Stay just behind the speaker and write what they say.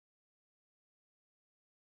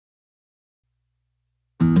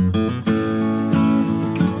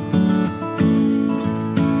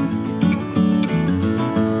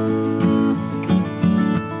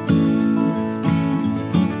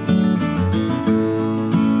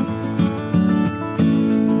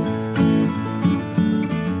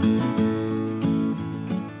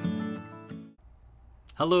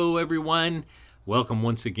Hello, everyone. Welcome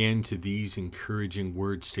once again to these encouraging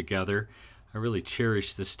words together. I really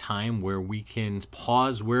cherish this time where we can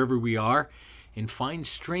pause wherever we are and find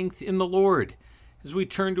strength in the Lord as we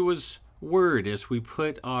turn to His Word, as we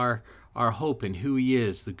put our hope in who He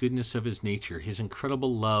is, the goodness of His nature, His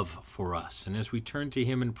incredible love for us. And as we turn to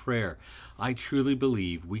Him in prayer, I truly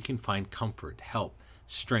believe we can find comfort, help,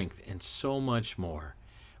 strength, and so much more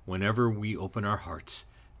whenever we open our hearts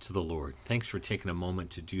to the Lord. Thanks for taking a moment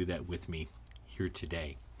to do that with me here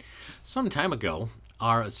today. Some time ago,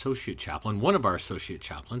 our associate chaplain, one of our associate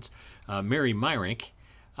chaplains, Mary Meirink,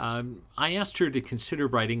 I asked her to consider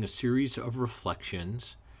writing a series of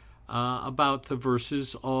reflections about the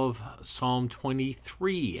verses of Psalm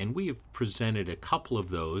 23, and we have presented a couple of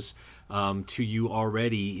those to you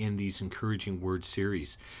already in these encouraging word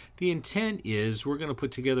series. The intent is we're going to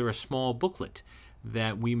put together a small booklet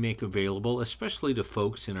that we make available, especially to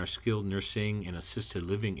folks in our skilled nursing and assisted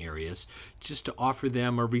living areas, just to offer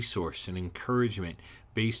them a resource and encouragement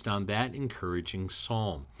based on that encouraging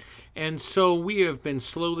psalm. And so we have been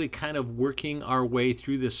slowly kind of working our way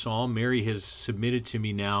through this psalm. Mary has submitted to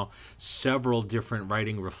me now several different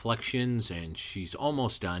writing reflections, and she's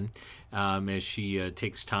almost done as she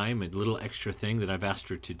takes time, a little extra thing that I've asked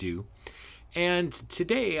her to do. And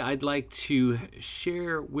today I'd like to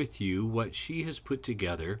share with you what she has put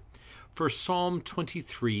together for Psalm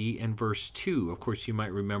 23 and verse 2. Of course, you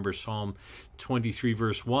might remember Psalm 23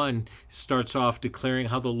 verse 1 starts off declaring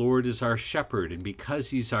how the Lord is our shepherd. And because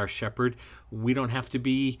He's our shepherd, we don't have to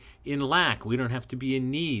be in lack. We don't have to be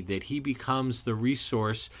in need, that He becomes the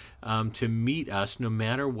resource to meet us no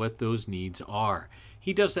matter what those needs are.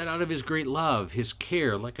 He does that out of His great love, His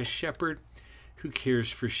care, like a shepherd who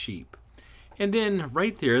cares for sheep. And then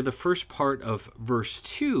right there, the first part of verse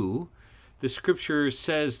 2, the scripture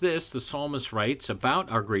says this, the psalmist writes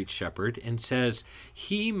about our great shepherd and says,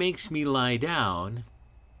 He makes me lie down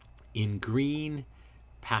in green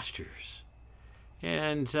pastures.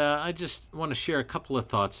 And I just want to share a couple of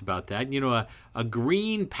thoughts about that. You know, a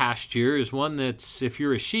green pasture is one that's, if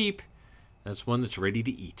you're a sheep, that's one that's ready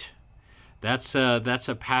to eat. That's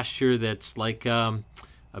a pasture that's like a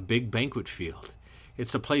big banquet field.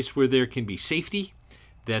 It's a place where there can be safety,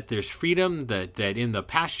 that there's freedom, that in the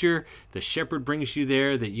pasture, the shepherd brings you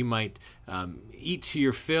there, that you might eat to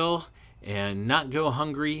your fill and not go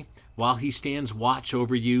hungry while He stands watch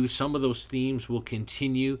over you. Some of those themes will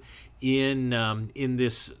continue in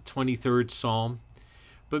this 23rd Psalm.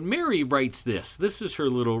 But Mary writes this. This is her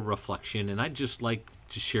little reflection, and I'd just like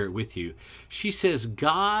to share it with you. She says,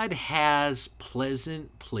 God has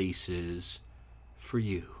pleasant places for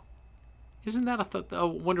you. Isn't that a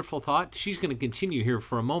wonderful thought? She's going to continue here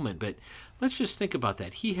for a moment, but let's just think about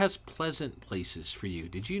that. He has pleasant places for you.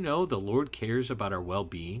 Did you know the Lord cares about our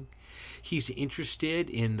well-being? He's interested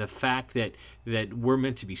in the fact that we're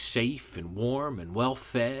meant to be safe and warm and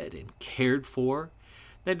well-fed and cared for.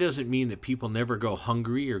 That doesn't mean that people never go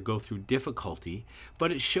hungry or go through difficulty,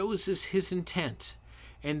 but it shows us His intent.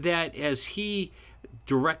 And that as He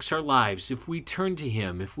directs our lives, if we turn to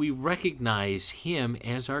Him, if we recognize Him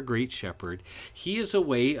as our great shepherd, He is a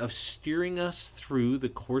way of steering us through the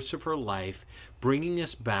course of our life, bringing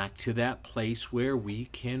us back to that place where we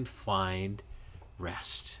can find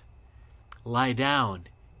rest. Lie down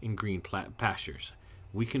in green pastures.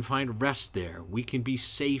 We can find rest there. We can be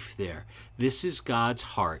safe there. This is God's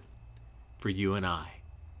heart for you and I.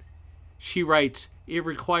 She writes, it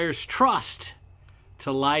requires trust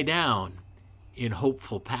to lie down in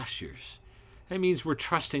hopeful pastures. That means we're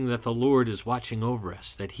trusting that the Lord is watching over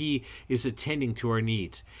us, that He is attending to our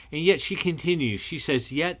needs. And yet she continues, she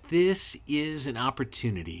says, yet this is an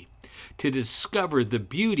opportunity to discover the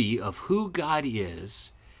beauty of who God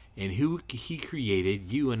is and who He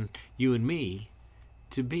created you and me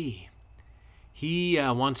to be. He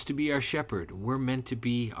wants to be our shepherd. We're meant to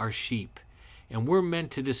be our sheep. And we're meant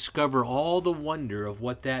to discover all the wonder of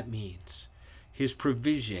what that means. His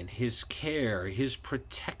provision, His care, His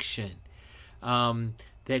protection,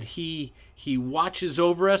 that He watches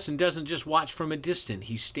over us and doesn't just watch from a distance.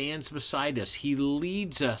 He stands beside us. He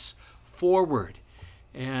leads us forward,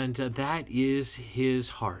 and that is His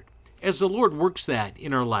heart. As the Lord works that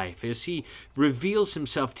in our life, as He reveals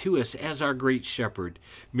Himself to us as our great shepherd,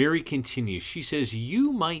 Mary continues. She says,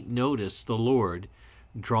 you might notice the Lord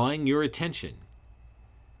drawing your attention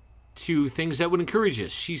to things that would encourage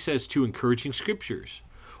us. She says to encouraging scriptures,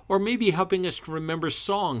 or maybe helping us to remember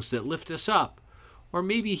songs that lift us up, or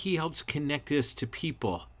maybe He helps connect us to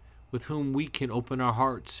people with whom we can open our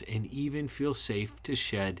hearts and even feel safe to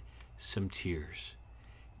shed some tears.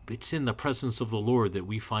 hope. It's in the presence of the Lord that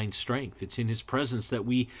we find strength. It's in his presence that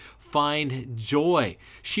we find joy.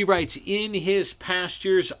 She writes, in his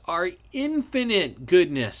pastures are infinite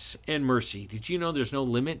goodness and mercy. Did you know there's no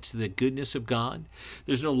limit to the goodness of God?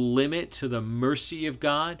 There's no limit to the mercy of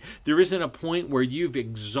God. There isn't a point where you've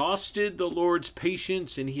exhausted the Lord's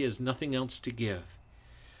patience and he has nothing else to give.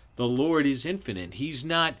 The Lord is infinite. He's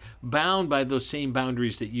not bound by those same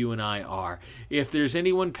boundaries that you and I are. If there's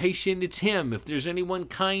anyone patient, it's him. If there's anyone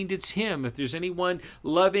kind, it's him. If there's anyone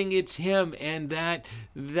loving, it's him. And that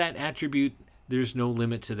attribute, there's no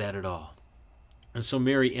limit to that at all. And so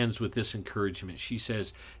Mary ends with this encouragement. She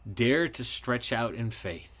says, dare to stretch out in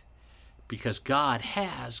faith because God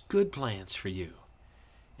has good plans for you.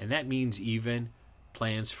 And that means even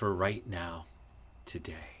plans for right now,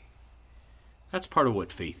 today. That's part of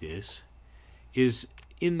what faith is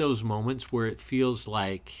in those moments where it feels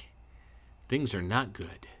like things are not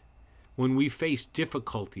good. When we face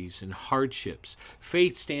difficulties and hardships,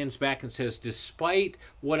 faith stands back and says, despite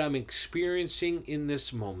what I'm experiencing in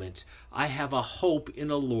this moment, I have a hope in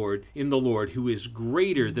the Lord who is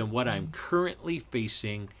greater than what I'm currently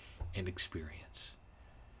facing and experience.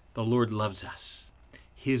 The Lord loves us.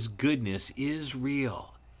 His goodness is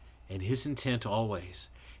real, and his intent always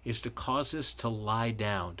is to cause us to lie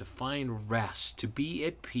down, to find rest, to be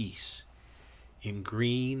at peace in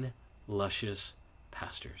green, luscious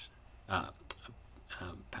pastures.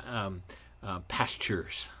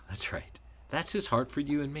 Pastures. That's right. That's his heart for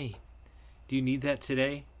you and me. Do you need that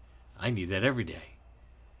today? I need that every day.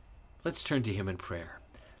 Let's turn to him in prayer.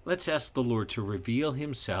 Let's ask the Lord to reveal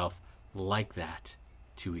himself like that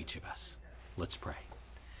to each of us. Let's pray.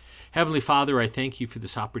 Heavenly Father, I thank you for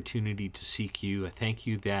this opportunity to seek you. I thank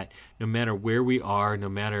you that no matter where we are, no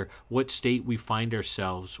matter what state we find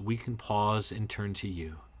ourselves, we can pause and turn to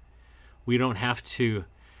you. We don't have to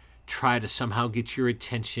try to somehow get your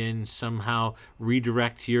attention, somehow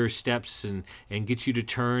redirect your steps and get you to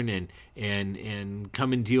turn and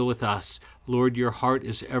come and deal with us. Lord, your heart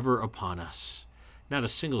is ever upon us. Not a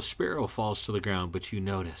single sparrow falls to the ground, but you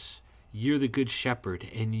notice. You're the good shepherd,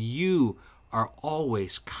 and you are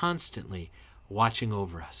always constantly watching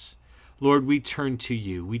over us. Lord, we turn to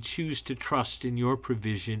you. We choose to trust in your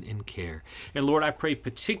provision and care. And Lord, I pray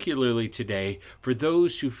particularly today for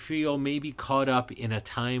those who feel maybe caught up in a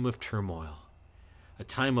time of turmoil, a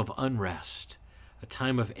time of unrest, a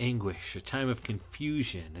time of anguish, a time of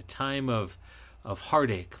confusion, a time of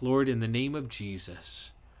heartache. Lord, in the name of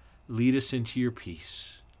Jesus, lead us into your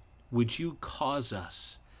peace. Would you cause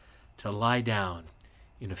us to lie down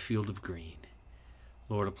in a field of green?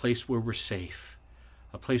 Lord, a place where we're safe,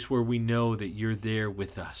 a place where we know that you're there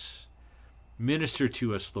with us. Minister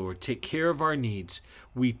to us, Lord. Take care of our needs.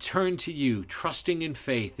 We turn to you, trusting in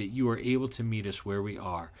faith that you are able to meet us where we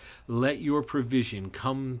are. Let your provision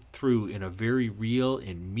come through in a very real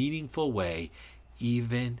and meaningful way,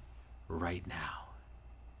 even right now.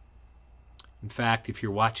 In fact, if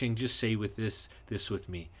you're watching, just say this with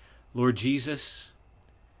me. Lord Jesus,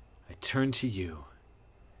 I turn to you.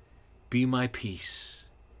 Be my peace.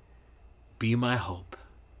 Be my hope.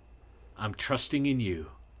 I'm trusting in you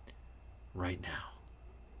right now.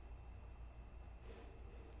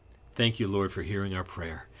 Thank you, Lord, for hearing our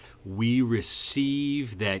prayer. We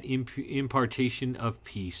receive that impartation of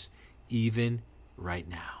peace even right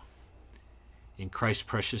now. In Christ's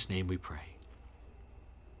precious name we pray.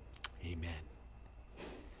 Amen.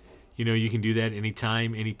 You know, you can do that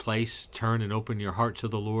anytime, any place. Turn and open your heart to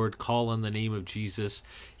the Lord. Call on the name of Jesus.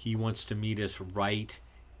 He wants to meet us right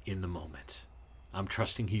in the moment. I'm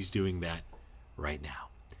trusting he's doing that right now.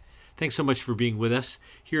 Thanks so much for being with us.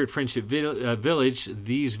 Here at Friendship Village,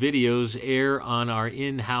 these videos air on our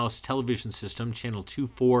in-house television system, channel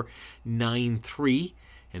 2493.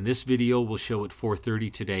 And this video will show at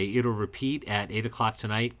 4:30 today. It'll repeat at 8 o'clock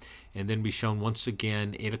tonight and then be shown once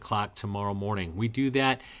again 8 o'clock tomorrow morning. We do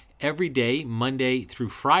that every day, Monday through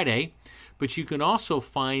Friday. But you can also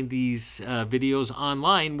find these videos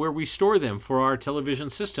online where we store them for our television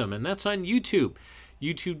system. And that's on YouTube,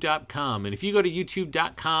 youtube.com. And if you go to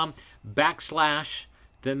youtube.com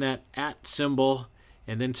 / then that @ symbol,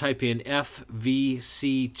 and then type in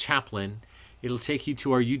FVC Chaplain, it'll take you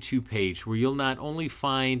to our YouTube page where you'll not only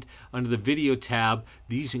find under the video tab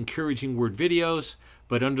these encouraging word videos,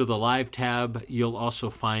 but under the live tab, you'll also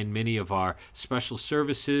find many of our special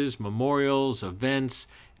services, memorials, events,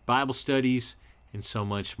 Bible studies, and so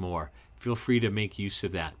much more. Feel free to make use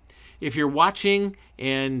of that. If you're watching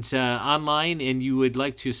and online and you would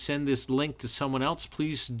like to send this link to someone else,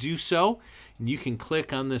 please do so. And you can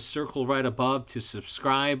click on this circle right above to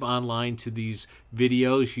subscribe online to these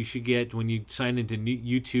videos. You should get, when you sign into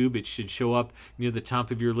YouTube, it should show up near the top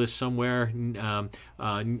of your list somewhere,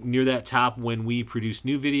 near that top when we produce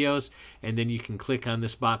new videos. And then you can click on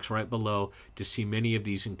this box right below to see many of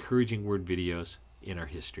these encouraging word videos in our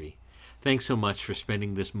history. Thanks so much for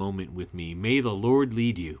spending this moment with me. May the Lord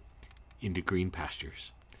lead you into green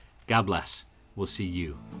pastures. God bless. We'll see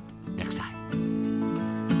you